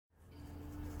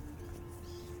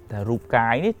แต่รูปกา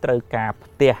ยนี่ត្រូវការ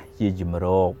ផ្ទះជាជំរ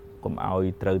កកុំឲ្យ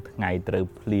ត្រូវថ្ងៃត្រូវ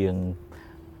ភ្លៀង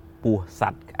ពោះសั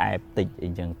ตว์ក្អែបតិចអី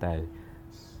ចឹងទៅ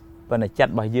ប៉ុន្តែចិត្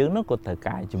តរបស់យើងនោះក៏ត្រូវ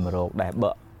ការជំរកដែរបើ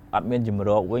អត់មានជំរ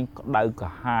កវិញក្តៅក្រ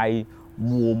ហាយ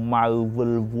មួម៉ៅវិ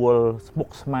លវល់ស្មុគ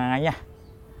ស្មាញណា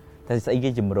តែស្អីគេ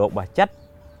ជំរករបស់ចិត្ត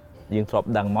យើងធ្លាប់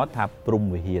ដឹងមកថាព្រំ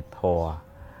វិហារធម៌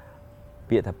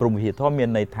ពាក្យថាព្រំវិហារធម៌មាន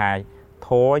ន័យថាធ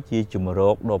ម៌ជាជំរ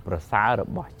កដ៏ប្រសើររ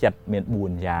បស់ចិត្តមាន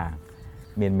4យ៉ាង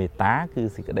មានមេត្តាគឺ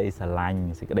សេចក្តីស្រ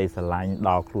ឡាញ់ដ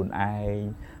ល់ខ្លួនឯង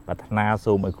ប្រាថ្នា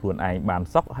សូមឲ្យខ្លួនឯងបាន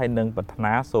សុខហើយនឹងប្រាថ្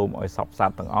នាសូមឲ្យសពស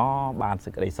ត្វទាំងអស់បានសេ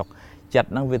ចក្តីសុខចិត្ត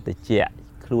ហ្នឹងវាតិច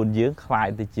ខ្លួនយើងคล้าย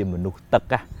ទៅជាមនុស្សទឹ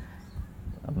ក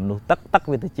មនុស្សទឹក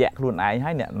វាតិចខ្លួនឯង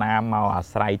ហើយអ្នកណាមកអា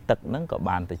ស្រ័យទឹកហ្នឹងក៏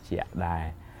បានតិចដែរ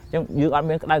អញ្ចឹងយើងអត់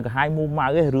មានក្តៅក្រហាយមួម៉ៅ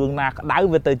ទេរឿងណាក្តៅ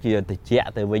វាទៅជាតិច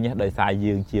ទៅវិញដោយសារ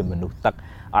យើងជាមនុស្សទឹក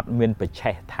អត់មានបច្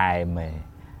ឆេះថែមទេ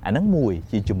អាហ្នឹងមួយ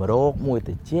ជាជំរកមួយ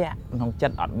តិចក្នុងចិ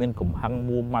ត្តអត់មានកំហឹង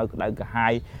មួម៉ៅក្តៅក្រហា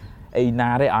យអីណា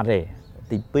ទេអត់ទេ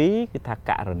ទី2គឺថា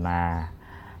ករណា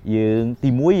យើងទី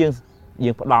1យើ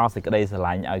ងផ្ដល់សេចក្តីស្រ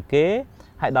ឡាញ់ឲ្យគេ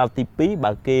ហើយដល់ទី2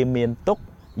បើគេមានទុក្ខ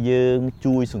យើង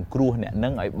ជួយសង្គ្រោះអ្នកនឹ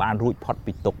ងឲ្យបានរួចផុត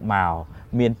ពីទុក្ខមក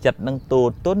មានចិត្តនឹងទោ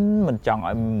ទន់មិនចង់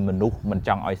ឲ្យមនុស្សមិនច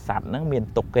ង់ឲ្យសត្វនឹងមាន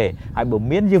ទុក្ខទេហើយបើ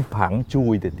មានយើងប្រឹងជួ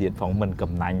យទៅទៀតផងមិន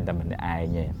កំណាញ់តែម្នាក់ឯ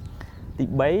ងទេទី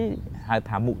3ហៅ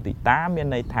ថាមុទិតាមាន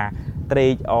ន័យថាត្រេ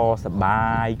កអរសប្បា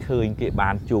យឃើញគេបា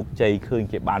នជោគជ័យឃើញ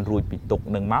គេបានរួចពីទុក្ខ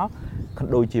នឹងមក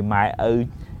ដូចជាម៉ែឪ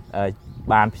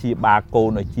បានព្យាបាលកូន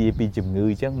ឲ្យជាពីជំងឺ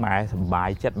អញ្ចឹងម៉ែសប្បាយ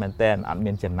ចិត្តមែនតើអត់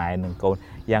មានចំណែននឹងកូន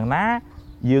យ៉ាងណា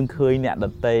យើងឃើញអ្នកដ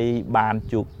តីបាន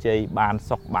ជោគជ័យបាន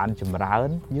សុខបានចម្រើន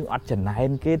យើងអត់ចំណែន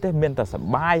គេទេមានតែសប្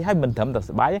បាយហើយមិនត្រឹមតែ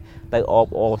សប្បាយទៅអប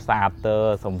អរសាទរ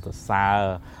សូមសរសើរ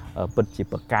ពិតជា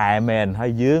ប្រកែមែនហើ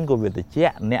យយើងក៏វាតិច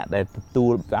អ្នកដែលទទួ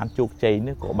លបានជោគជ័យ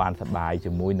នេះក៏បានសប្បាយ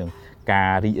ជាមួយនឹងកា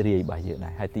ររីករាយរបស់យើងដែ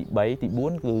រហើយទី3ទី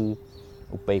4គឺ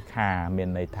ឧបេក្ខាមាន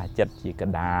ន័យថាចិត្តជាក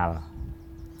ដាល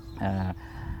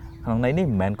ក្នុងន័យនេះ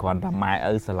មិនមែនគ្រាន់តែម៉ែ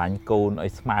ឪស្រឡាញ់កូនឲ្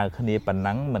យស្មើគ្នាប៉ុណ្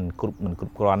ណឹងមិនគ្រប់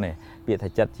គ្រាន់ទេពាក្យថា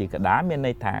ចិត្តជាកដាលមាន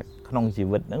ន័យថាក្នុងជី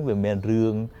វិតហ្នឹងវាមានរឿ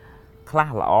ងខ្លះ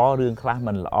ល្អរឿងខ្លះ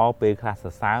មិនល្អពេលខ្លះស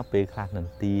រសើរពេលខ្លះន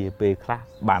ន្ទាពេលខ្លះ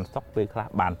បានសុខពេលខ្លះ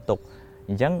បានទុក្ខ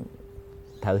អញ្ចឹង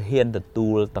ត្រូវហ៊ានទទួ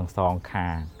លទាំងសងខា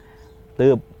ងទើ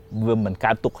បវាមិន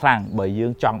កើតទុក្ខខ្លាំងបើយើ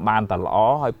ងចង់បានតែល្អ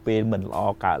ហើយពេលមិនល្អ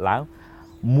កើតឡើង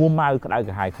មួម៉ៅក្តៅ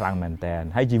ក្រហាយខ្លាំងមែនតើ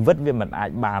ហើយជីវិតវាមិនអា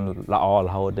ចបានល្អរ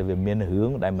ហូតតែវាមានរឿង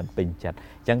ដែលមិនពេញចិត្តអ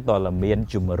ញ្ចឹងតើមាន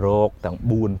ជំរកទាំង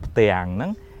4ផ្ទាំងហ្នឹ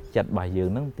ងចិត្តរបស់យើង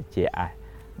ហ្នឹងតិច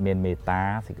មានមេត្តា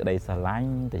សេចក្តីស្រឡាញ់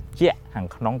តិចខាង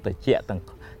ក្នុងតិចទាំង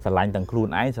ស្រឡាញ់ទាំងខ្លួន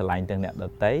ឯងស្រឡាញ់ទាំងអ្នកដ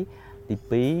ទៃទី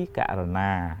2ករ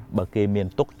ណាបើគេមាន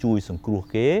ទុក្ខជួយសង្គ្រោះ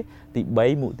គេទី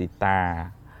3មុទិតា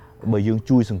បើយើង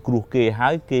ជួយសង្គ្រោះគេហើ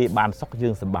យគេបានសុខយើ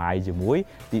ងសប្បាយជាមួយ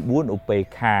ទី4ឧបេ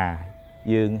ក្ខា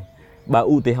យើងបើ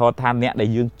ឧទាហរណ៍ថាអ្នកដែល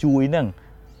យើងជួយហ្នឹង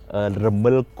រ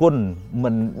មិលគុណមិ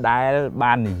នដែល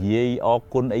បាននិយាយអរ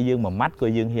គុណអីយើងមួយម៉ាត់ក៏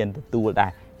យើងហ៊ានទទួលដែ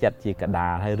រចិត្តជាកដា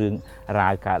លហើយរឿងរា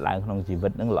វកើតឡើងក្នុងជីវិ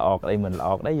តហ្នឹងល្អក្តីមិនល្អ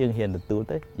ក្តីយើងហ៊ានទទួល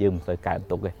ទៅយើងមិនសូវកើត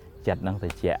ទុកទេចិត្តហ្នឹងទៅ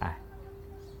ជា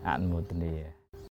អនុមោទនា